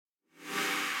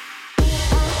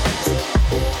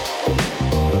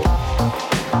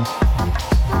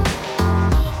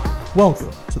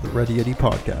Welcome to the Ready Yeti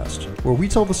Podcast, where we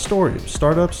tell the story of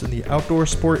startups in the outdoor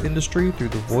sport industry through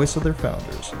the voice of their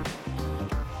founders.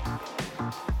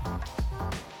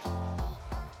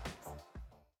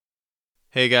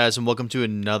 Hey guys, and welcome to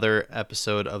another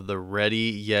episode of the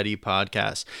Ready Yeti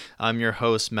Podcast. I'm your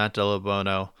host, Matt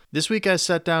Delabono. This week I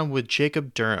sat down with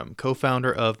Jacob Durham,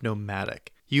 co-founder of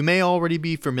Nomatic. You may already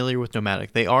be familiar with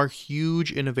Nomatic. They are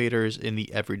huge innovators in the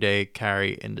everyday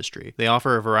carry industry. They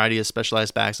offer a variety of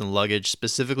specialized bags and luggage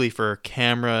specifically for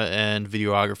camera and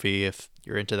videography. If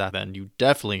you're into that, then you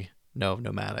definitely know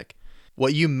Nomatic.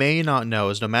 What you may not know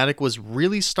is Nomatic was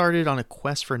really started on a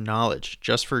quest for knowledge,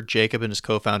 just for Jacob and his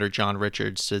co-founder John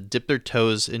Richards to dip their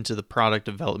toes into the product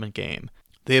development game.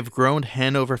 They have grown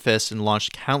hand over fist and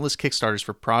launched countless Kickstarters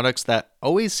for products that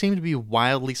always seem to be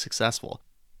wildly successful.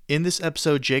 In this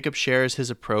episode, Jacob shares his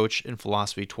approach and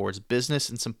philosophy towards business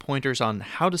and some pointers on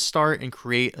how to start and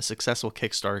create a successful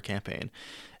Kickstarter campaign.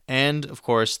 And, of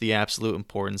course, the absolute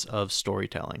importance of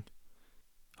storytelling.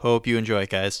 Hope you enjoy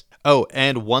it, guys. Oh,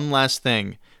 and one last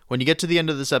thing. When you get to the end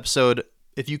of this episode,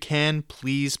 if you can,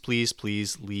 please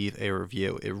leave a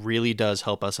review. It really does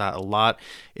help us out a lot.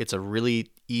 It's a really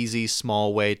easy,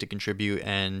 small way to contribute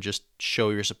and just show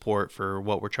your support for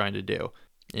what we're trying to do.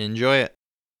 Enjoy it.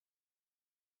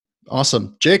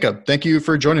 Awesome. Jacob, thank you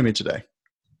for joining me today.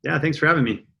 Yeah, thanks for having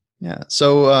me. Yeah.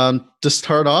 So to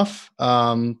start off,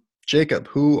 Jacob,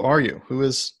 who are you? Who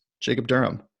is Jacob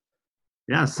Durham?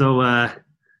 Yeah, so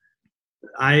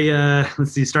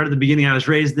let's see, start at the beginning. I was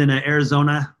raised in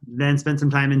Arizona, then spent some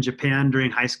time in Japan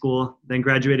during high school, then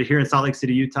graduated here in Salt Lake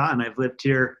City, Utah, and I've lived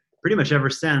here pretty much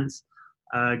ever since.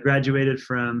 Graduated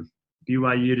from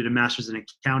BYU, did a master's in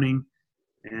accounting,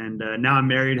 and now I'm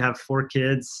married, have 4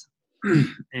 kids.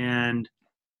 And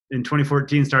in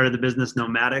 2014 started the business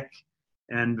Nomatic,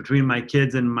 and between my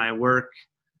kids and my work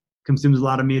consumes a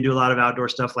lot of me. I do a lot of outdoor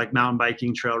stuff like mountain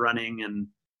biking, trail running, and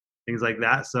things like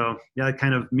that. So yeah,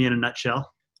 kind of me in a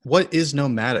nutshell. What is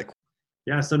Nomatic?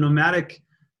 Yeah, so Nomatic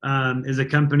is a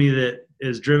company that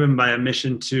is driven by a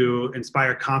mission to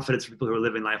inspire confidence for people who are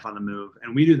living life on the move,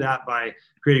 and we do that by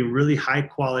creating really high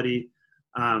quality,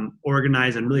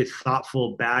 organized and really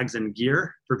thoughtful bags and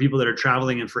gear for people that are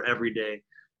traveling and for every day.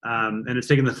 And it's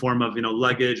taken the form of,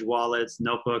 luggage, wallets,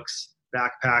 notebooks,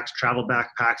 backpacks, travel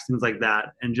backpacks, things like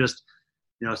that. And just,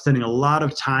 spending a lot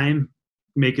of time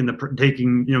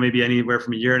taking maybe anywhere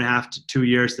from 1.5 to 2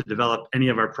 years to develop any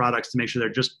of our products to make sure they're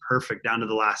just perfect down to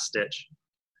the last stitch.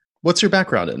 What's your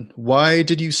background in? Why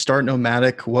did you start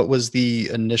Nomatic? What was the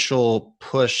initial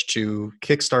push to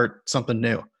kickstart something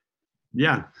new?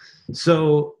 Yeah.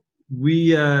 So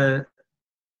let's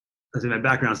see my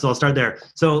background. So I'll start there.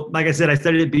 So like I said, I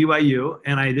studied at BYU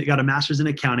and I got a master's in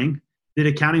accounting, did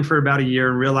accounting for about a year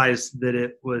and realized that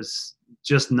it was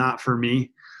just not for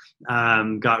me.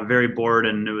 Got very bored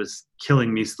and it was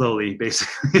killing me slowly,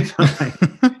 basically.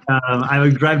 I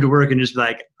would drive to work and just be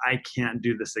like, I can't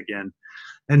do this again.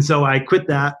 And so I quit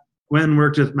that, went and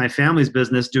worked with my family's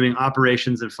business doing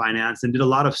operations and finance and did a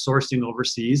lot of sourcing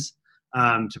overseas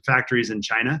to factories in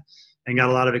China and got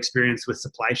a lot of experience with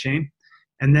supply chain.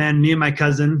 And then me and my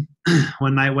cousin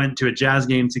one night went to a jazz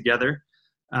game together.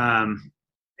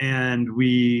 And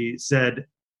we said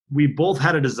we both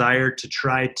had a desire to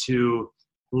try to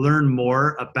learn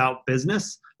more about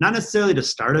business, not necessarily to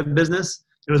start a business.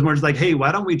 It was more just like, hey,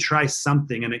 why don't we try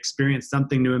something and experience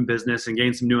something new in business and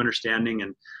gain some new understanding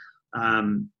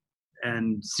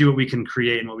and see what we can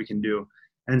create and what we can do.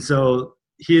 And so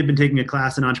he had been taking a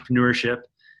class in entrepreneurship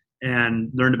and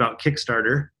learned about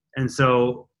Kickstarter. And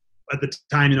so at the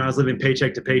time, I was living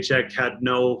paycheck to paycheck, had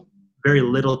very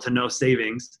little to no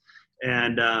savings.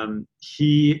 And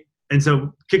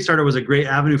so Kickstarter was a great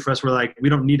avenue for us. We're like, we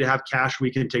don't need to have cash.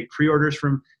 We can take pre-orders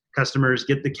from customers,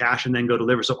 get the cash, and then go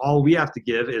deliver. So all we have to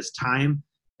give is time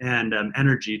and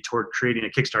energy toward creating a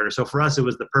Kickstarter. So for us, it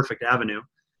was the perfect avenue.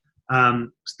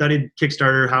 Studied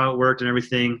Kickstarter, how it worked and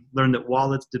everything, learned that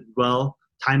wallets did well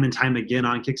time and time again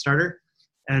on Kickstarter.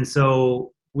 And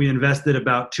so we invested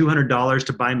about $200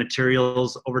 to buy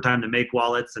materials over time to make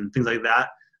wallets and things like that,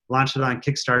 launched it on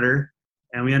Kickstarter,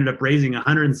 and we ended up raising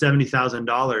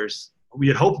 $170,000. We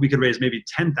had hoped we could raise maybe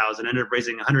 $10,000, ended up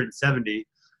raising $170,000,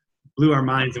 blew our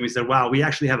minds, and we said, wow, we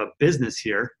actually have a business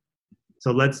here.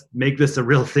 So let's make this a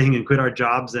real thing and quit our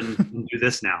jobs and do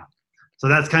this now. So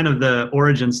that's kind of the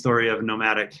origin story of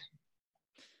Nomatic.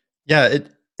 Yeah,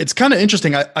 it's kind of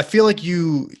interesting. I feel like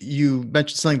you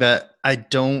mentioned something that I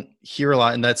don't hear a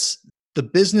lot, and that's the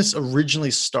business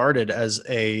originally started as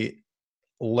a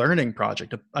learning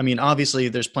project. I mean, obviously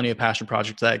there's plenty of passion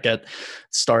projects that get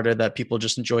started that people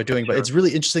just enjoy doing, but it's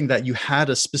really interesting that you had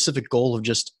a specific goal of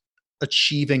just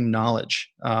achieving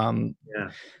knowledge.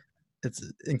 Yeah. It's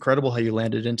incredible how you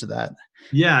landed into that.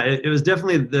 Yeah, it was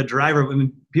definitely the driver. I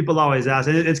mean, people always ask,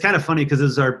 and it's kind of funny because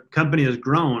as our company has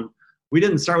grown, we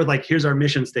didn't start with like, here's our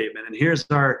mission statement and here's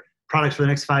our products for the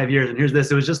next 5 years and here's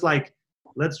this. It was just like,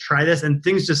 let's try this, and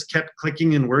things just kept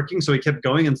clicking and working. So we kept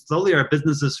going, and slowly our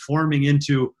business is forming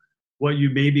into what you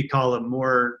maybe call a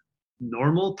more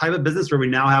normal type of business, where we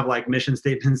now have like mission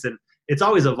statements, and it's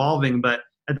always evolving. But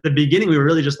at the beginning, we were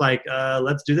really just like,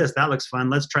 let's do this. That looks fun.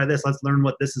 Let's try this. Let's learn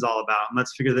what this is all about, and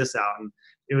let's figure this out. And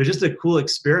it was just a cool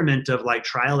experiment of like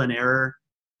trial and error.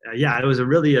 Yeah, it was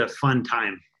really a fun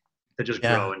time to just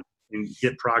grow and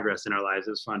get progress in our lives.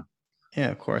 It was fun. Yeah,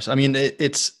 of course. I mean,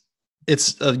 it's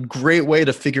a great way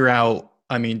to figure out,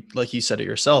 I mean, like you said it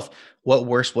yourself, what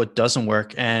works, what doesn't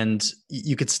work. And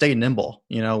you could stay nimble,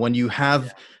 when you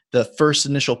have the first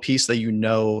initial piece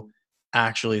that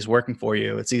actually is working for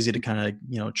you, it's easy to kind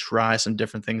of, try some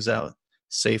different things out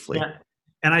safely. Yeah.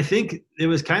 And I think it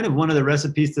was kind of one of the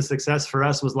recipes to success for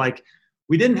us was like,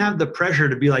 we didn't have the pressure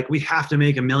to be like, we have to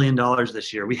make $1 million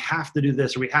this year. We have to do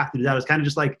this or we have to do that. It was kind of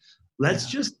just like, let's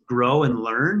just grow and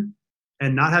learn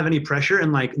and not have any pressure.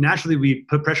 And like, naturally we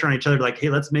put pressure on each other, like, hey,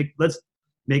 let's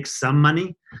make some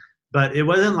money. But it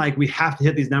wasn't like we have to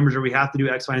hit these numbers or we have to do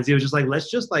X, Y, and Z. It was just like, let's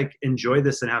just like enjoy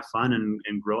this and have fun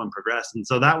and grow and progress. And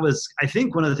so that was, I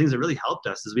think, one of the things that really helped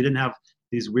us is we didn't have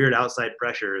these weird outside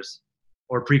pressures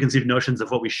or preconceived notions of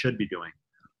what we should be doing.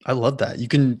 I love that. You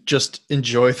can just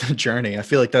enjoy the journey. I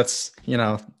feel like that's,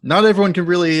 not everyone can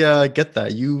really get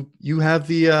that. You have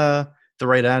the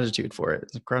right attitude for it.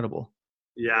 It's incredible.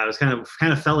 Yeah, I was kind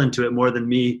of fell into it more than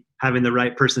me having the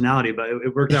right personality, but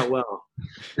it worked out well.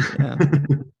 Yeah,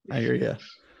 I hear you.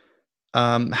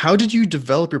 How did you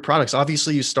develop your products?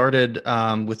 Obviously, you started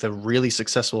with a really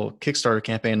successful Kickstarter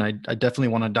campaign. I definitely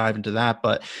want to dive into that.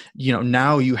 But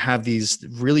now you have these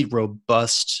really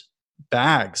robust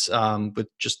bags with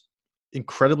just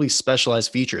incredibly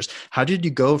specialized features. How did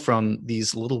you go from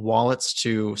these little wallets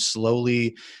to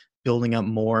slowly building up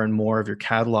more and more of your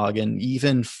catalog, and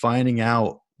even finding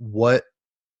out what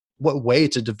way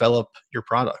to develop your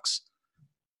products?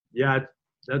 Yeah,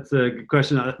 that's a good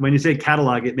question. When you say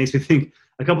catalog, it makes me think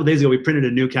a couple of days ago, we printed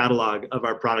a new catalog of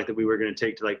our product that we were going to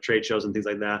take to like trade shows and things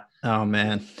like that. Oh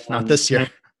man, not this year.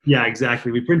 Yeah,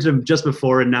 exactly. We printed them just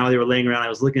before, and now they were laying around. I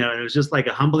was looking at it, and it was just like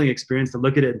a humbling experience to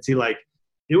look at it and see like,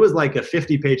 it was like a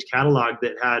 50-page catalog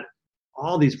that had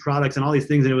all these products and all these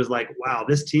things. And it was like, wow,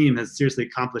 this team has seriously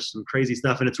accomplished some crazy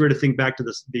stuff. And it's weird to think back to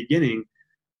this beginning,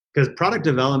 because product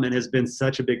development has been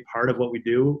such a big part of what we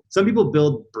do. Some people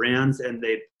build brands and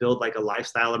they build like a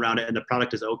lifestyle around it, and the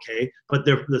product is okay, but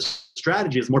the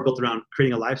strategy is more built around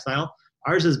creating a lifestyle.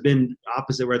 Ours has been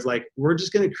opposite, where it's like, we're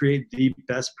just going to create the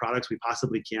best products we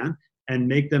possibly can and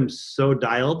make them so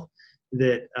dialed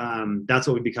that that's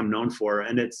what we become known for.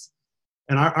 And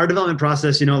our development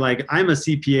process, like I'm a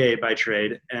CPA by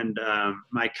trade, and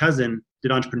my cousin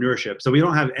did entrepreneurship. So we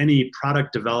don't have any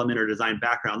product development or design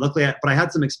background. Luckily, but I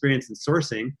had some experience in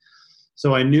sourcing.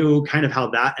 So I knew kind of how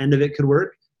that end of it could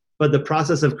work. But the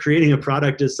process of creating a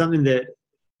product is something that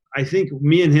I think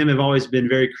me and him have always been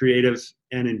very creative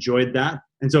and enjoyed that.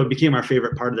 And so it became our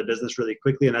favorite part of the business really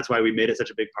quickly. And that's why we made it such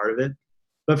a big part of it.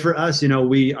 But for us,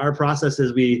 our process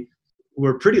is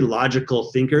we're pretty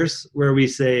logical thinkers, where we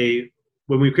say,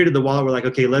 when we created the wallet, we're like,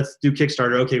 okay, let's do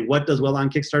Kickstarter. Okay, what does well on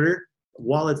Kickstarter?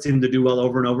 Wallets seem to do well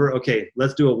over and over. Okay,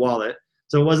 let's do a wallet.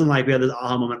 So it wasn't like we had this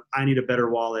aha moment, I need a better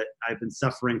wallet. I've been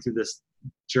suffering through this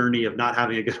journey of not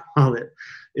having a good wallet.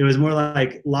 It was more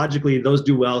like, logically, those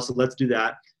do well, so let's do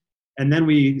that. And then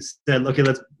we said, okay,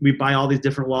 we buy all these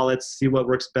different wallets, see what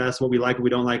works best, what we like, what we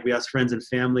don't like. We ask friends and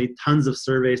family, tons of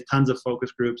surveys, tons of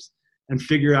focus groups, and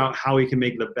figure out how we can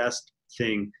make the best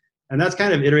thing. And that's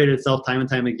kind of iterated itself time and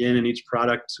time again in each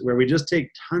product, where we just take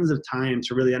tons of time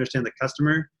to really understand the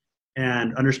customer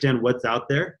and understand what's out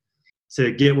there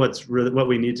to get what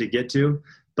we need to get to.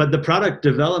 But the product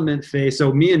development phase,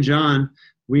 so me and John,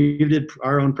 we did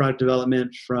our own product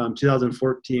development from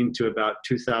 2014 to about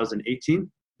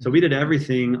 2018. So we did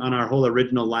everything on our whole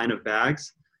original line of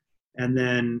bags. And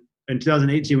then in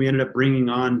 2018, we ended up bringing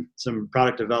on some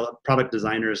product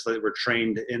designers that were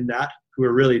trained in that, who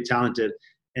were really talented.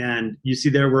 And you see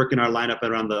their work in our lineup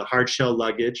around the hard shell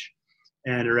luggage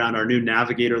and around our new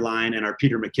Navigator line and our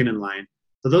Peter McKinnon line.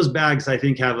 So those bags, I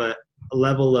think, have a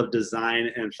level of design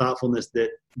and thoughtfulness that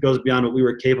goes beyond what we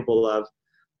were capable of,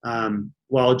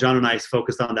 while John and I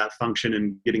focused on that function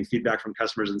and getting feedback from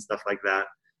customers and stuff like that.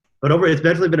 But it's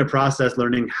definitely been a process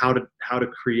learning how to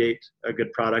create a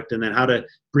good product, and then how to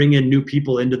bring in new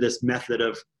people into this method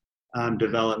of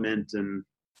development and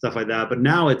stuff like that. But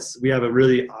now we have a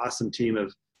really awesome team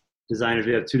of designers.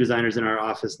 We have 2 designers in our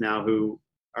office now who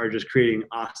are just creating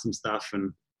awesome stuff.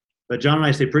 But John and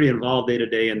I stay pretty involved day to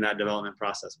day in that development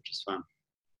process, which is fun.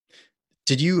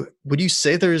 Would you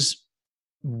say there's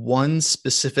one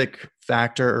specific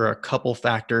factor or a couple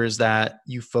factors that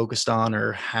you focused on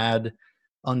or had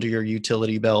under your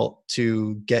utility belt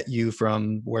to get you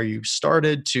from where you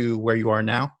started to where you are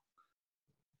now?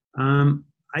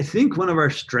 I think one of our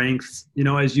strengths,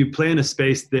 as you play in a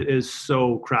space that is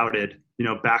so crowded,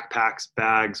 backpacks,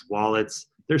 bags, wallets,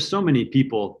 there's so many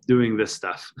people doing this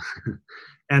stuff.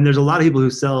 And there's a lot of people who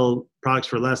sell products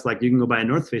for less. Like you can go buy a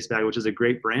North Face bag, which is a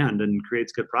great brand and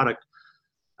creates good product.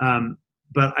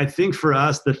 But I think for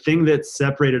us, the thing that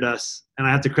separated us, and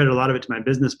I have to credit a lot of it to my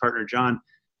business partner, John,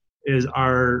 is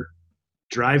our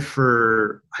drive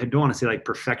for, I don't want to say like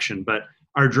perfection, but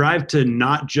our drive to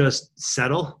not just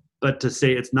settle, but to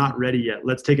say it's not ready yet.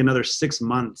 Let's take another 6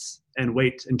 months and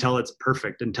wait until it's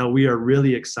perfect, until we are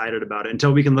really excited about it,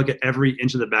 until we can look at every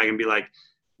inch of the bag and be like,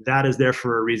 that is there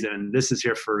for a reason, and this is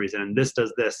here for a reason, and this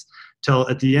does this. Till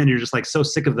at the end, you're just like so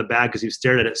sick of the bag because you've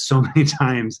stared at it so many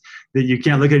times that you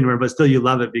can't look anywhere, but still you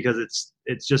love it because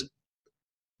it's just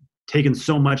taken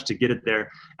so much to get it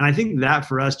there. And I think that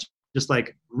for us, just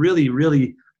like really,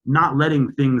 really not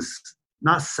letting things,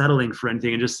 not settling for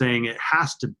anything and just saying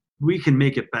we can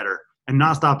make it better and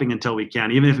not stopping until we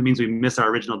can, even if it means we miss our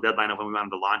original deadline of when we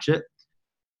wanted to launch it.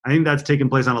 I think that's taken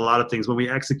place on a lot of things. When we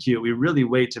execute, we really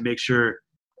wait to make sure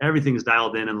everything's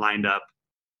dialed in and lined up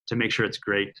to make sure it's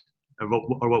great or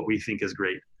what we think is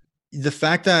great. The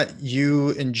fact that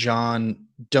you and John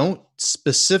don't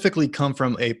specifically come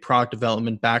from a product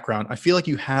development background, I feel like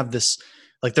you have this,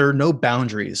 like there are no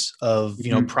boundaries of,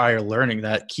 prior learning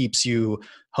that keeps you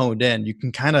honed in. You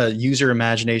can kind of use your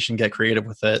imagination, get creative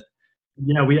with it.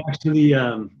 Yeah, we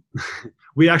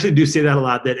actually do say that a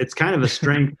lot, that it's kind of a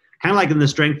strength. Kind of like in the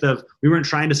strength of, we weren't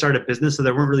trying to start a business, so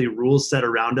there weren't really rules set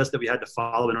around us that we had to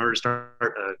follow in order to start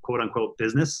a quote unquote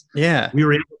business. Yeah. We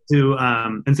were able to,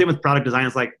 and same with product design,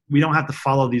 it's like, we don't have to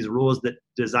follow these rules that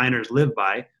designers live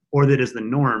by or that is the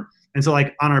norm. And so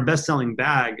like on our best selling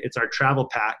bag, it's our travel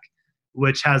pack,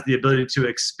 which has the ability to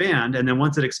expand. And then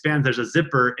once it expands, there's a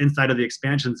zipper inside of the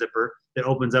expansion zipper that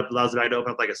opens up, allows the bag to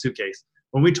open up like a suitcase.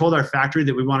 When we told our factory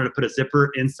that we wanted to put a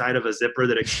zipper inside of a zipper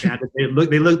that expanded, they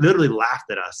literally laughed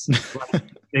at us.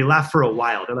 They laughed for a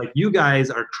while. They're like, you guys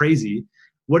are crazy.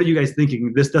 What are you guys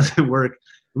thinking? This doesn't work.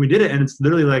 And we did it. And it's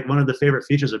literally like one of the favorite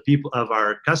features of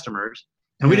our customers.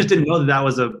 And we just didn't know that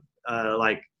was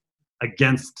like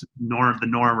against the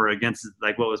norm or against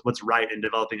like what's right in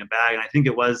developing a bag. And I think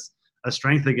it was a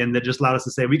strength again that just allowed us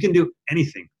to say, we can do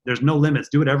anything. There's no limits.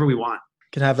 Do whatever we want.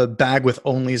 Could have a bag with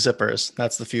only zippers.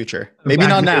 That's the future. Maybe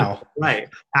not now. Right.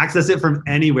 Access it from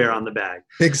anywhere on the bag.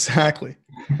 Exactly.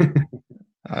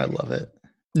 I love it.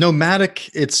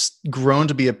 Nomadic, it's grown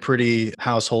to be a pretty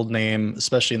household name,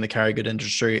 especially in the carry good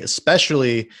industry,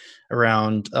 especially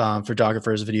around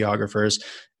photographers, videographers.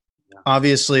 Yeah.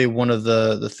 Obviously, one of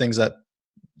the things that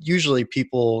usually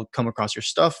people come across your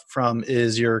stuff from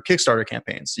is your Kickstarter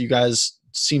campaigns. You guys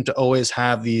seem to always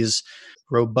have these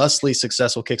robustly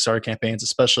successful Kickstarter campaigns,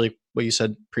 especially what you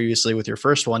said previously with your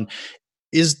first one.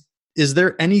 Is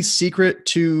there any secret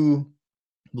to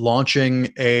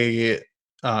launching a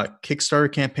Kickstarter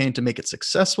campaign to make it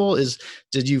successful?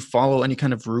 Did you follow any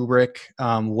kind of rubric?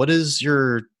 What is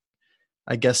your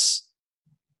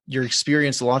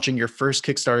experience launching your first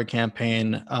Kickstarter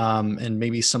campaign, and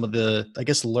maybe some of the,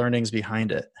 learnings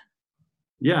behind it?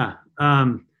 Yeah.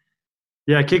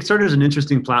 Kickstarter is an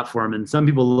interesting platform, and some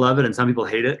people love it and some people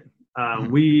hate it.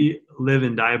 We live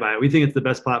and die by it. We think it's the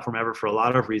best platform ever for a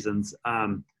lot of reasons.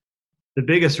 The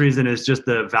biggest reason is just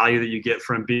the value that you get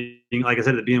from being, like I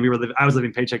said at the beginning, I was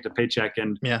living paycheck to paycheck,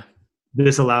 and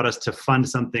this allowed us to fund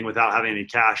something without having any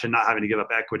cash and not having to give up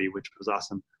equity, which was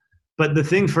awesome. But the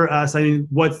thing for us,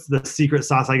 what's the secret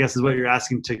sauce, I guess, is what you're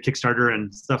asking to Kickstarter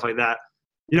and stuff like that.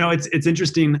 It's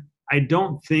interesting. I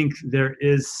don't think there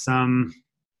is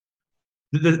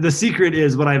the secret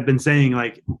is what I've been saying,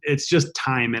 like, it's just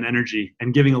time and energy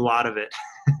and giving a lot of it.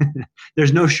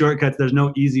 There's no shortcuts. There's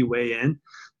no easy way in.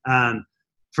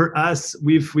 For us,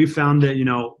 we've found that,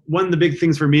 one of the big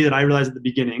things for me that I realized at the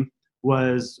beginning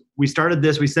was we started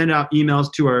this, we sent out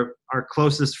emails to our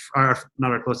closest,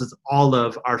 not our closest, all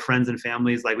of our friends and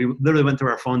families. Like, we literally went through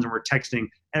our phones and we're texting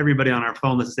everybody on our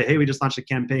phone list to say, hey, we just launched a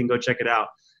campaign, go check it out.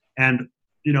 And,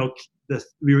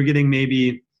 we were getting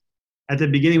maybe at the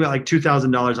beginning we got like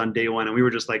 $2,000 on day one, and we were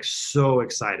just like so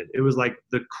excited. It was like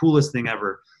the coolest thing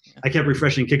ever. I kept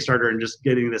refreshing Kickstarter and just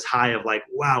getting this high of like,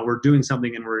 wow, we're doing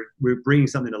something and we're bringing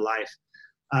something to life.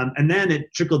 And then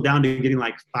it trickled down to getting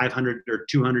like $500 or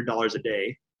 $200 a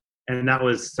day. And that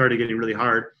started getting really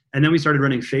hard. And then we started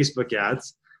running Facebook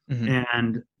ads. Mhm.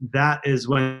 And that is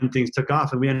when things took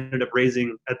off. And we ended up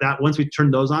raising once we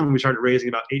turned those on, we started raising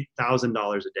about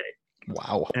 $8,000 a day.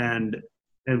 Wow. And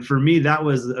for me, that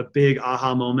was a big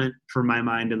aha moment for my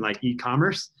mind in like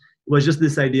e-commerce. It was just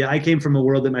this idea. I came from a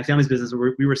world that my family's business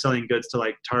where we were selling goods to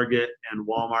like Target and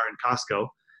Walmart and Costco.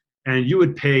 And you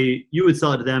would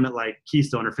sell it to them at like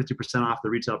Keystone or 50% off the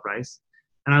retail price.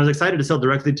 And I was excited to sell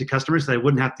directly to customers so I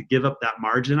wouldn't have to give up that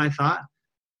margin, I thought.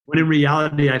 When in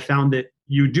reality, I found that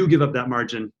you do give up that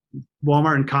margin.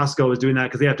 Walmart and Costco is doing that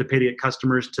because they have to pay to get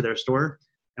customers to their store.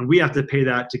 And we have to pay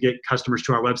that to get customers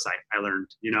to our website, I learned,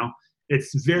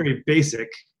 It's very basic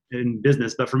in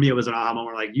business, but for me, it was an aha moment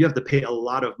where like, you have to pay a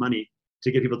lot of money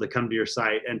to get people to come to your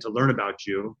site and to learn about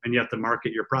you. And you have to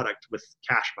market your product with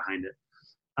cash behind it.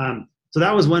 So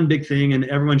that was one big thing. And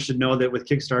everyone should know that with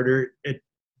Kickstarter,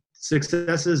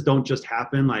 successes don't just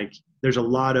happen. Like there's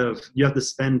you have to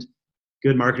spend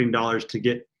good marketing dollars to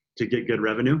get good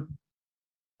revenue.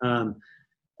 And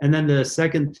then the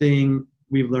second thing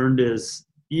we've learned is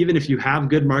even if you have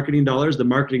good marketing dollars, the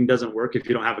marketing doesn't work if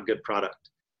you don't have a good product.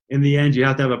 In the end, you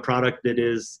have to have a product that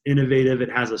is innovative.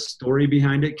 It has a story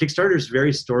behind it. Kickstarter is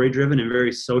very story driven and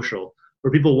very social,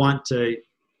 where people want to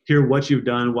hear what you've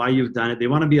done, why you've done it. They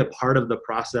want to be a part of the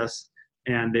process,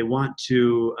 and they want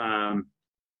to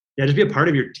just be a part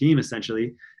of your team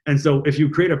essentially. And so if you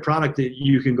create a product that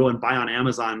you can go and buy on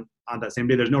Amazon on that same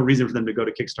day, there's no reason for them to go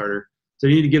to Kickstarter. So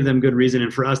you need to give them good reason.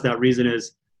 And for us, that reason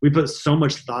is we put so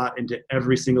much thought into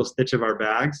every single stitch of our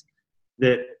bags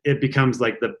that it becomes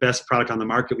like the best product on the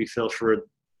market we feel for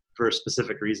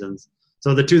specific reasons.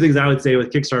 So the two things I would say with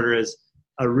Kickstarter is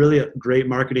a really great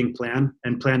marketing plan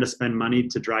and plan to spend money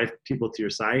to drive people to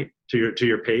your site, to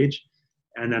your page.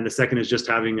 And then the second is just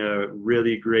having a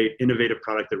really great innovative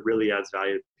product that really adds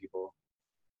value to people.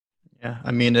 Yeah.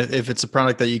 I mean, if it's a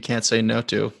product that you can't say no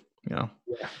to,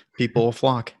 people will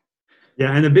flock.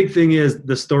 Yeah. And the big thing is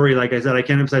the story. Like I said, I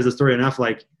can't emphasize the story enough.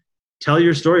 Like tell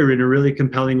your story in a really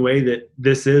compelling way that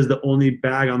this is the only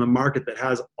bag on the market that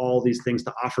has all these things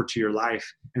to offer to your life.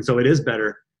 And so it is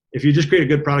better. If you just create a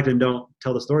good product and don't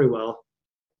tell the story well,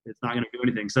 it's not going to do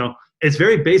anything. So it's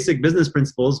very basic business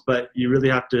principles, but you really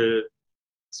have to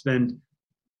spend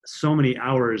so many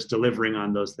hours delivering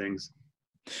on those things.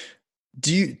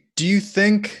 Do you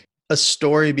think a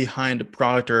story behind a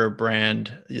product or a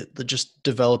brand, just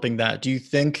developing that, do you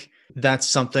think that's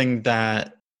something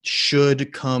that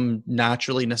should come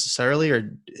naturally necessarily,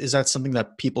 or is that something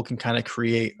that people can kind of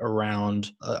create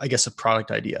around, I guess, a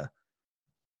product idea?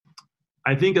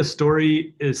 I think a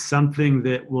story is something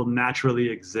that will naturally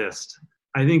exist.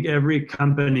 I think every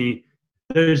company,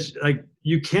 there's like,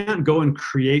 you can't go and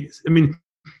create,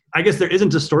 I guess there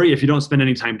isn't a story if you don't spend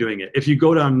any time doing it. If you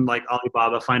go down like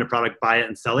Alibaba, find a product, buy it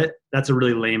and sell it, that's a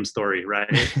really lame story, right?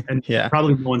 And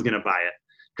probably no one's going to buy it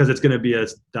because it's going to be a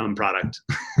dumb product.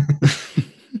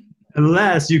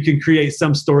 Unless you can create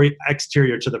some story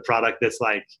exterior to the product that's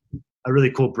like a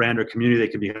really cool brand or community they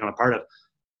can become a part of.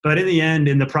 But in the end,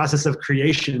 in the process of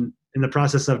creation, in the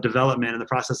process of development, in the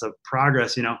process of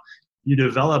progress, you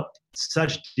develop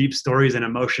such deep stories and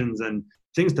emotions and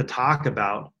things to talk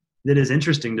about that is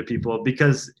interesting to people,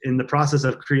 because in the process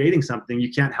of creating something,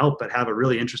 you can't help but have a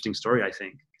really interesting story. I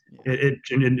think it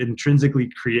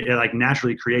intrinsically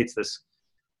naturally creates this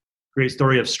great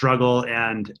story of struggle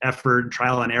and effort,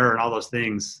 trial and error, and all those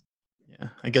things. Yeah,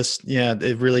 I guess,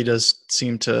 it really does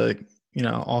seem to,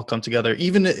 all come together.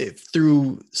 Even if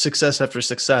through success after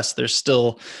success, there's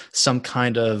still some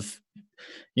kind of,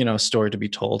 story to be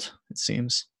told, it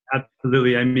seems.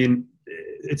 Absolutely.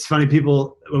 It's funny,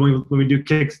 people, when we do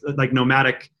kicks, like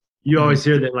Nomadic, you always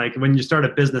hear that like when you start a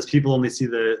business, people only see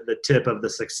the tip of the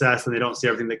success and they don't see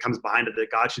everything that comes behind it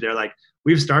that got you there. Like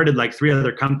we've started like 3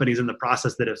 other companies in the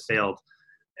process that have failed.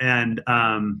 And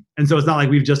so it's not like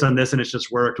we've just done this and it's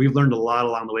just worked. We've learned a lot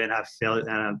along the way and have failed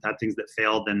and had things that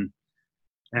failed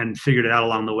and figured it out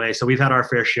along the way. So we've had our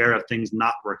fair share of things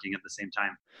not working at the same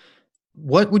time.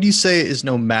 What would you say is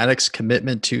Nomadic's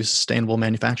commitment to sustainable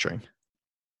manufacturing?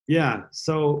 Yeah.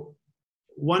 So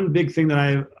one big thing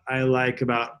that I like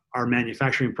about our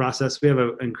manufacturing process, we have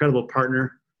an incredible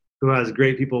partner who has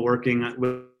great people working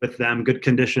with them, good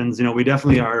conditions. We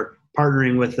definitely are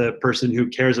partnering with a person who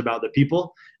cares about the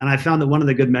people. And I found that one of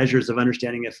the good measures of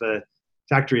understanding if a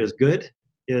factory is good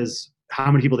is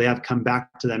how many people they have come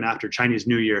back to them after Chinese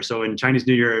New Year. So in Chinese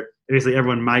New Year, basically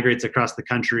everyone migrates across the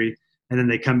country, and then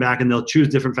they come back and they'll choose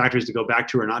different factories to go back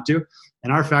to or not to.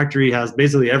 And our factory has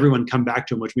basically everyone come back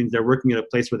to them, which means they're working at a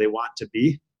place where they want to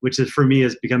be, which is, for me,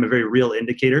 has become a very real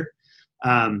indicator.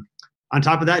 on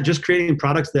top of that, just creating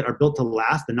products that are built to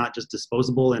last and not just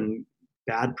disposable and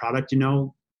bad product,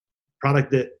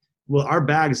 product that our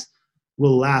bags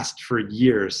will last for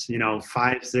years,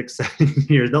 5, 6, 7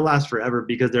 years. They'll last forever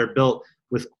because they're built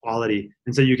with quality.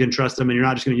 And so you can trust them, and you're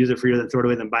not just going to use it for a year, then throw it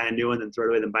away, then buy a new one, then throw it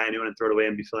away, then buy a new one, and throw it away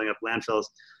and be filling up landfills.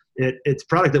 It's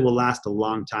product that will last a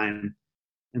long time.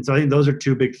 And so I think those are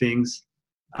two big things.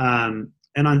 And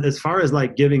as far as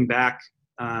like giving back,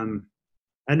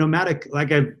 at Nomadic,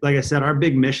 like I said, our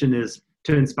big mission is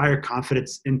to inspire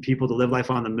confidence in people to live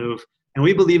life on the move. And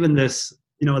we believe in this,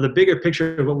 the bigger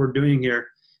picture of what we're doing here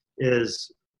is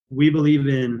we believe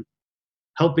in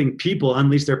helping people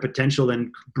unleash their potential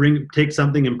and take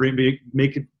something and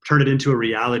turn it into a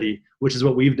reality, which is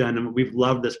what we've done. And we've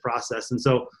loved this process. And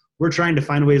so we're trying to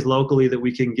find ways locally that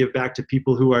we can give back to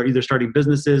people who are either starting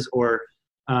businesses or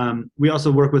we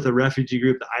also work with a refugee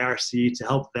group, the IRC, to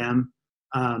help them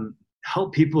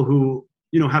help people who,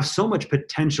 have so much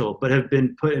potential, but have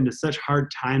been put into such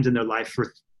hard times in their life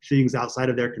for things outside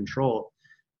of their control,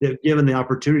 that given the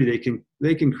opportunity,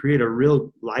 they can create a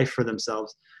real life for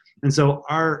themselves. And so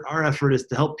our effort is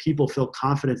to help people feel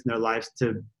confidence in their lives,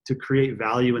 to create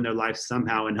value in their lives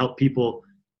somehow, and help people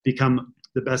become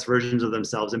the best versions of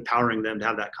themselves, empowering them to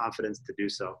have that confidence to do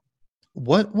so.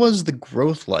 What was the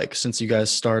growth like since you guys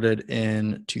started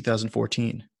in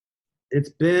 2014?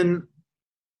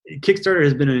 Kickstarter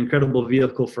has been an incredible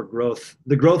vehicle for growth.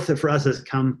 The growth that for us has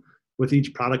come with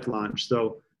each product launch.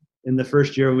 So in the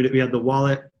first year, we had the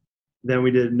wallet, then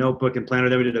we did a notebook and planner,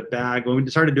 then we did a bag. When we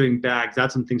started doing bags,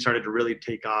 that's when things started to really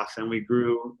take off, and we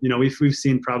grew. We've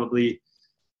seen probably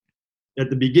at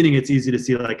the beginning, it's easy to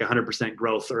see like 100%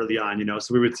 growth early on,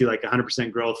 so we would see like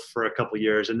 100% growth for a couple of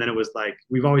years. And then it was like,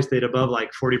 we've always stayed above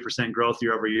like 40% growth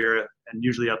year over year, and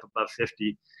usually up above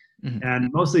 50. Mm-hmm.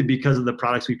 And mostly because of the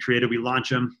products we created, we launch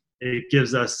them. It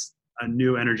gives us a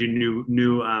new energy,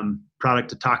 new product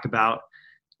to talk about.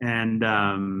 And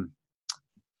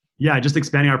just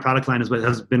expanding our product line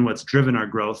has been what's driven our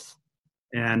growth.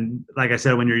 And like I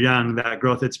said, when you're young, that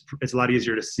growth, it's a lot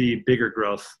easier to see bigger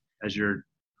growth as you're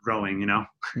growing,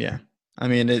 Yeah. I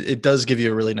mean, it does give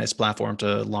you a really nice platform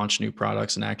to launch new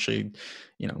products and actually,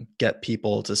 get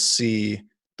people to see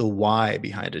the why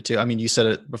behind it too. I mean, you said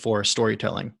it before,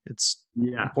 storytelling. It's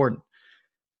important.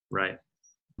 Right.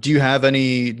 Do you have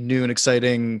any new and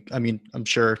exciting, I mean, I'm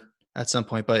sure at some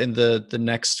point, but in the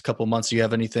next couple of months, do you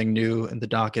have anything new in the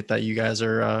docket that you guys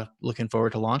are looking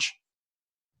forward to launch?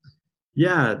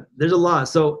 Yeah, there's a lot.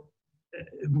 So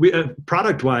we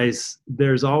product wise,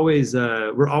 there's always,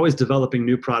 we're always developing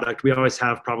new product. We always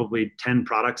have probably 10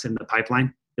 products in the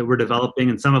pipeline that we're developing,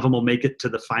 and some of them will make it to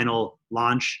the final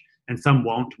launch and some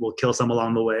won't. We'll kill some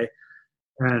along the way.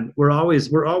 And we're always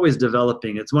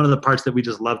developing. It's one of the parts that we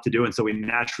just love to do. And so we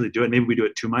naturally do it. Maybe we do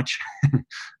it too much,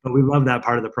 but we love that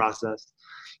part of the process.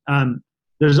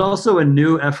 There's also a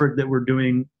new effort that we're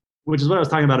doing, which is what I was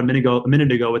talking about a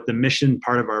minute ago with the mission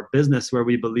part of our business, where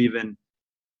we believe in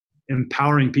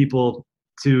empowering people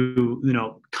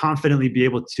to, confidently be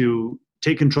able to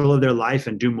take control of their life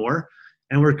and do more.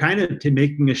 And we're kind of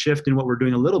making a shift in what we're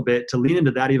doing a little bit to lean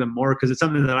into that even more, because it's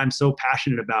something that I'm so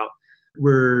passionate about.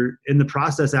 We're in the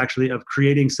process actually of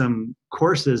creating some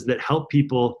courses that help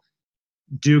people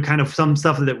do kind of some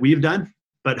stuff that we've done,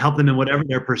 but help them in whatever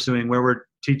they're pursuing, where we're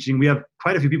teaching. We have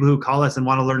quite a few people who call us and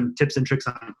want to learn tips and tricks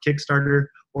on Kickstarter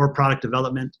or product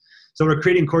development. So we're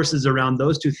creating courses around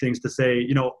those two things to say,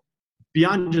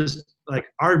 beyond just like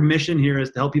our mission here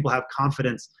is to help people have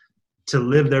confidence to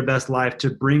live their best life, to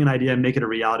bring an idea and make it a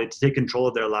reality, to take control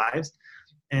of their lives.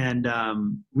 And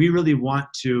we really want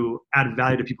to add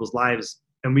value to people's lives.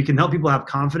 And we can help people have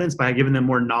confidence by giving them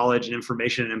more knowledge and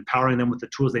information and empowering them with the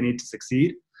tools they need to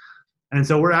succeed. And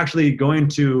so we're actually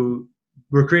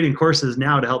we're creating courses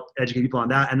now to help educate people on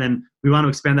that. And then we want to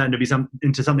expand that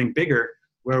into something bigger,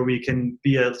 where we can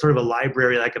be a sort of a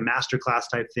library, like a masterclass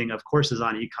type thing of courses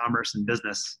on e-commerce and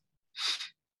business.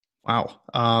 Wow.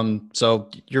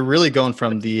 So you're really going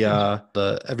from the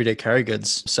everyday carry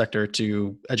goods sector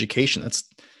to education.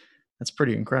 That's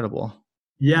pretty incredible.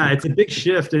 Yeah, it's a big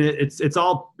shift, and it's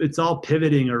all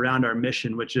pivoting around our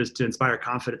mission, which is to inspire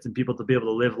confidence in people to be able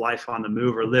to live life on the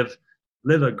move, or live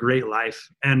a great life.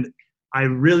 And I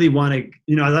really want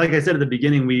to, like I said at the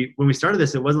beginning, when we started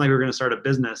this, it wasn't like we were going to start a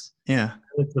business. Yeah.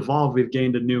 It's evolved. We've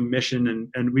gained a new mission,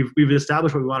 and we've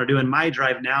established what we want to do. And my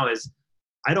drive now is,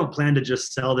 I don't plan to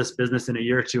just sell this business in a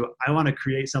year or two. I want to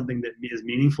create something that is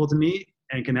meaningful to me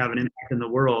and can have an impact in the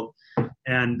world.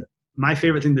 And my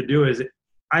favorite thing to do is,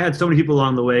 I had so many people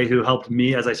along the way who helped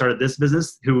me as I started this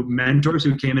business, mentors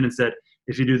who came in and said,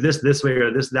 if you do this way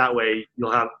or this that way,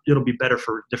 it'll be better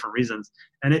for different reasons.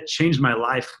 And it changed my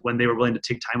life when they were willing to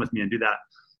take time with me and do that.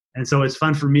 And so it's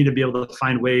fun for me to be able to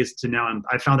find ways to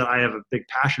I found that I have a big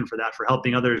passion for that, for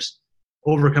helping others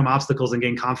overcome obstacles and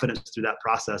gain confidence through that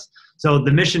process. So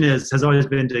the mission has always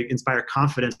been to inspire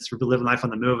confidence for living life on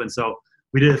the move. And so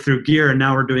we did it through gear, and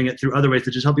now we're doing it through other ways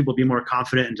to just help people be more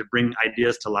confident and to bring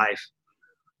ideas to life.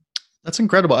 That's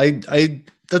incredible.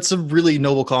 That's a really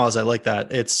noble cause. I like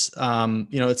that. It's,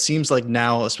 it seems like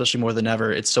now, especially more than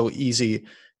ever, it's so easy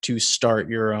to start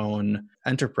your own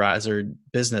enterprise or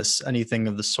business, anything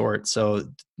of the sort. So,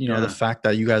 the fact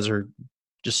that you guys are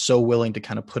just so willing to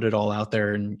kind of put it all out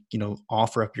there and,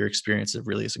 offer up your experience, it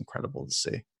really is incredible to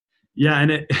see. Yeah.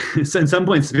 And so in some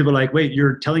points, people are like, wait,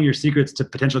 you're telling your secrets to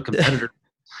potential competitors.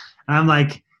 And I'm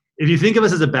like, if you think of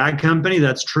us as a bag company,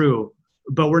 that's true.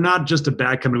 But we're not just a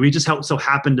bag company. We just so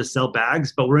happen to sell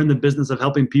bags, but we're in the business of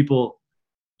helping people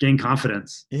gain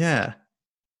confidence. Yeah.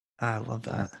 I love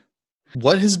that.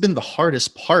 What has been the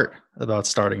hardest part about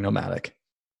starting Nomadic?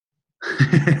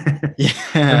 Yeah.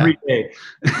 Every day.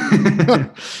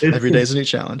 Every day is a new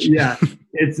challenge. Yeah.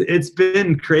 It's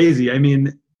been crazy. I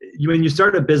mean, when you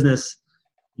start a business,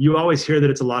 you always hear that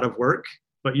it's a lot of work,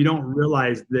 but you don't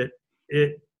realize that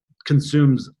it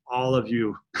consumes all of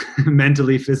you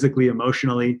mentally, physically,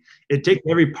 emotionally. It takes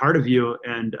every part of you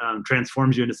and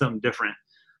transforms you into something different.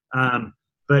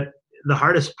 But the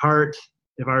hardest part,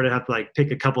 if I were to have to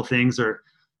pick a couple things,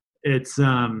 it's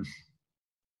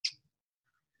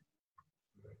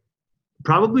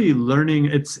probably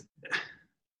learning.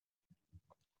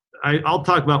 I'll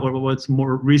talk about what's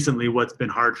been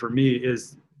hard for me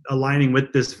is aligning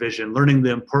with this vision, learning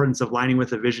the importance of aligning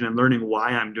with a vision and learning why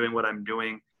I'm doing what I'm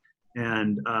doing,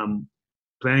 and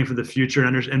planning for the future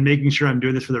and making sure I'm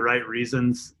doing this for the right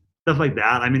reasons, stuff like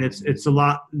that. I mean, it's a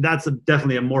lot. That's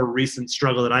definitely a more recent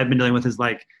struggle that I've been dealing with. Is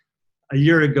like a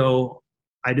year ago,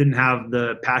 I didn't have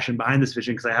the passion behind this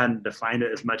vision because I hadn't defined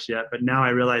it as much yet. But now I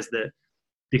realize that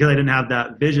because I didn't have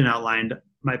that vision outlined,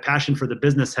 my passion for the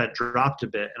business had dropped a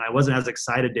bit, and I wasn't as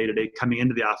excited day to day coming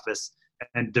into the office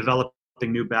and developing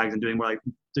new bags and doing more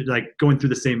like going through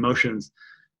the same motions.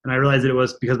 And I realized that it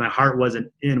was because my heart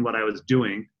wasn't in what I was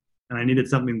doing, and I needed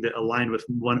something that aligned with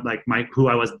who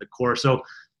I was at the core. So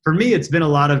for me, it's been a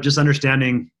lot of just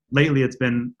understanding. Lately, it's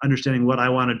been understanding what I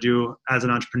want to do as an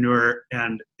entrepreneur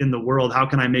and in the world. How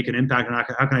can I make an impact, and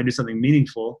how can I do something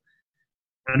meaningful?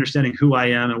 Understanding who I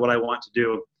am and what I want to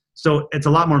do. So it's a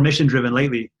lot more mission driven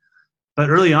lately. But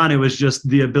early on, it was just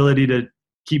the ability to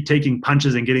keep taking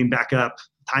punches and getting back up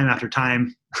time after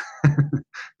time.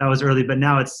 That was early, but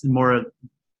now it's more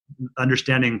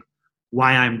understanding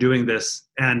why I'm doing this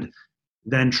and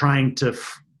then trying to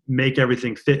make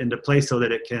everything fit into place so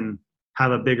that it can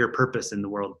have a bigger purpose in the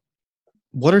world.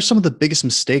 What are some of the biggest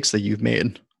mistakes that you've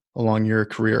made along your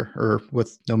career or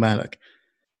with Nomadic?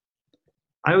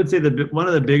 I would say that one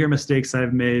of the bigger mistakes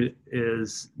I've made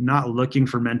is not looking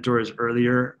for mentors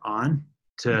earlier on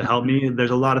to help me. There's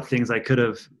a lot of things I could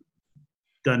have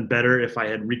done better if I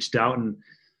had reached out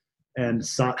and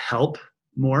sought help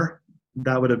more.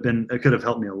 It could have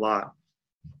helped me a lot.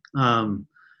 And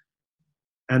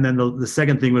then the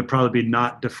second thing would probably be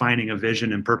not defining a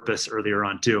vision and purpose earlier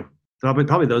on too.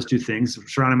 Probably those two things,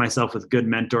 surrounding myself with good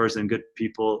mentors and good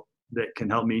people that can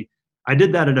help me. I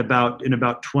did that in about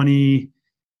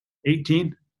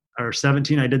 2018 or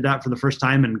 17. I did that for the first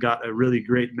time and got a really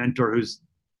great mentor who's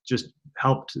just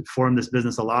helped form this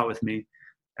business a lot with me.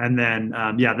 And then,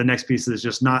 the next piece is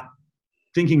just not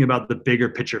thinking about the bigger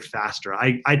picture faster.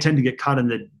 I tend to get caught in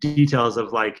the details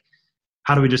of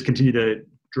how do we just continue to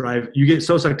drive? You get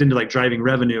so sucked into driving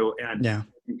revenue and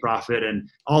profit and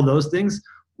all those things.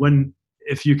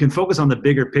 If you can focus on the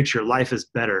bigger picture, life is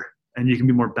better and you can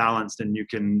be more balanced and you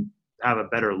can have a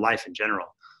better life in general.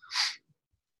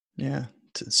 Yeah.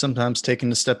 Sometimes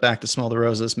taking a step back to smell the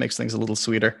roses makes things a little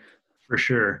sweeter. For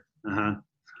sure. Uh-huh.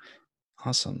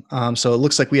 Awesome. So it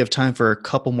looks like we have time for a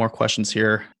couple more questions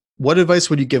here. What advice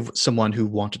would you give someone who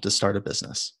wanted to start a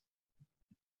business?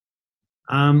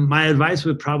 My advice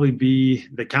would probably be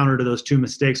the counter to those two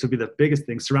mistakes would be the biggest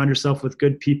thing. Surround yourself with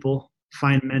good people,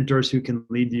 find mentors who can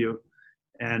lead you.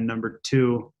 And number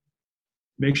two,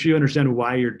 make sure you understand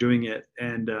why you're doing it.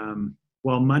 And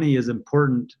while money is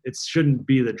important, it shouldn't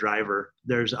be the driver.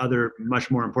 There's other much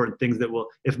more important things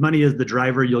if money is the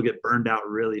driver, you'll get burned out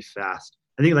really fast.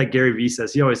 I think like Gary Vee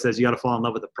says, he always says, you got to fall in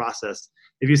love with the process.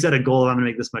 If you set a goal of I'm going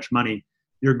to make this much money,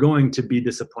 you're going to be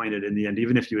disappointed in the end,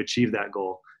 even if you achieve that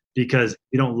goal, because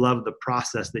you don't love the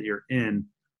process that you're in,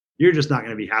 you're just not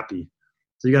going to be happy.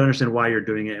 So you got to understand why you're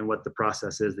doing it and what the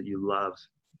process is that you love.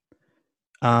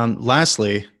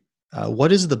 Lastly,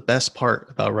 What is the best part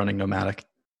about running Nomadic?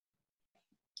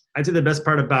 I'd say the best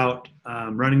part about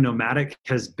running Nomadic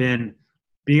has been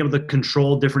being able to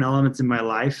control different elements in my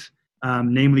life,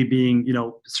 namely being,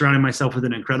 surrounding myself with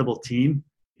an incredible team.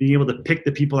 Being able to pick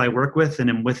the people I work with and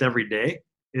am with every day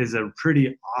is a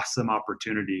pretty awesome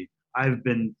opportunity. I've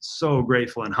been so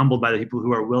grateful and humbled by the people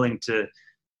who are willing to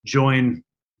join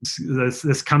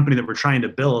this company that we're trying to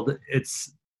build.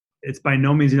 It's by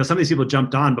no means, some of these people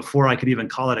jumped on before I could even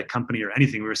call it a company or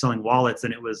anything. We were selling wallets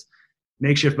and it was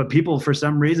makeshift, but people for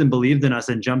some reason believed in us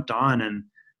and jumped on and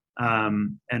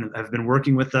have been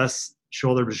working with us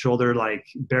shoulder to shoulder, like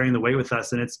bearing the weight with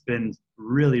us. And it's been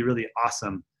really, really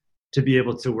awesome to be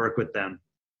able to work with them.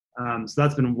 So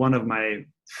that's been one of my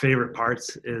favorite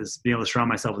parts, is being able to surround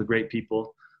myself with great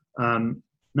people.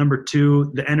 Number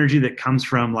two, the energy that comes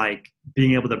from like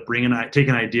being able to take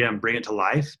an idea and bring it to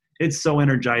life. It's so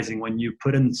energizing when you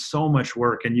put in so much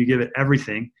work and you give it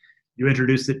everything. You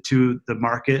introduce it to the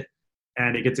market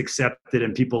and it gets accepted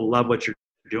and people love what you're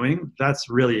doing. That's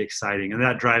really exciting, and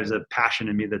that drives a passion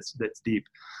in me that's deep.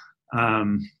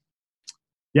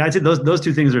 Yeah, I'd say those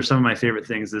two things are some of my favorite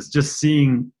things, is just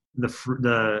seeing the fruit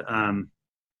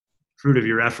of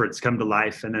your efforts come to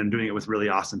life and then doing it with really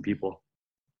awesome people.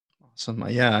 Awesome.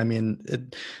 Yeah, I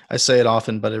mean, I say it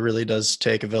often, but it really does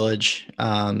take a village.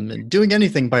 Doing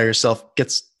anything by yourself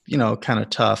gets, kind of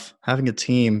tough. Having a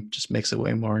team just makes it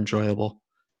way more enjoyable,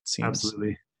 it seems.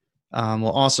 Absolutely.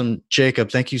 Well, awesome.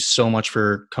 Jacob, thank you so much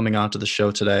for coming on to the show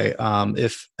today.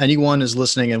 If anyone is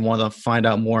listening and want to find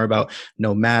out more about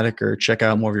Nomadic or check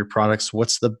out more of your products,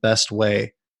 what's the best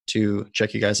way to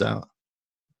check you guys out?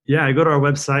 Yeah, go to our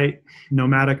website,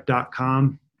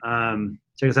 nomadic.com.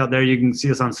 Check us out there. You can see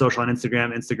us on social, on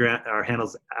Instagram. Our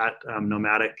handle's at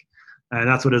Nomadic. And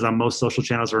that's what is on most social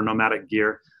channels, or Nomadic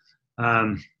Gear.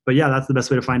 But yeah, that's the best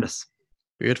way to find us.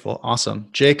 Beautiful. Awesome.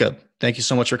 Jacob, thank you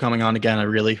so much for coming on again. I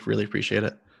really, really appreciate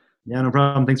it. Yeah, no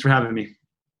problem. Thanks for having me.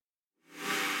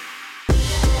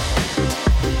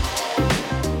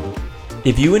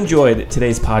 If you enjoyed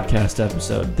today's podcast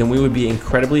episode, then we would be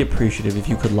incredibly appreciative if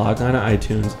you could log on to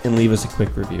iTunes and leave us a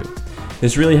quick review.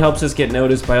 This really helps us get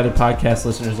noticed by other podcast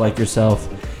listeners like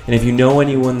yourself. And if you know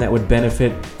anyone that would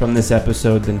benefit from this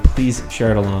episode, then please share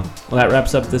it along. Well, that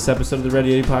wraps up this episode of the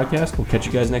Ready Yeti Podcast. We'll catch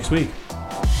you guys next week.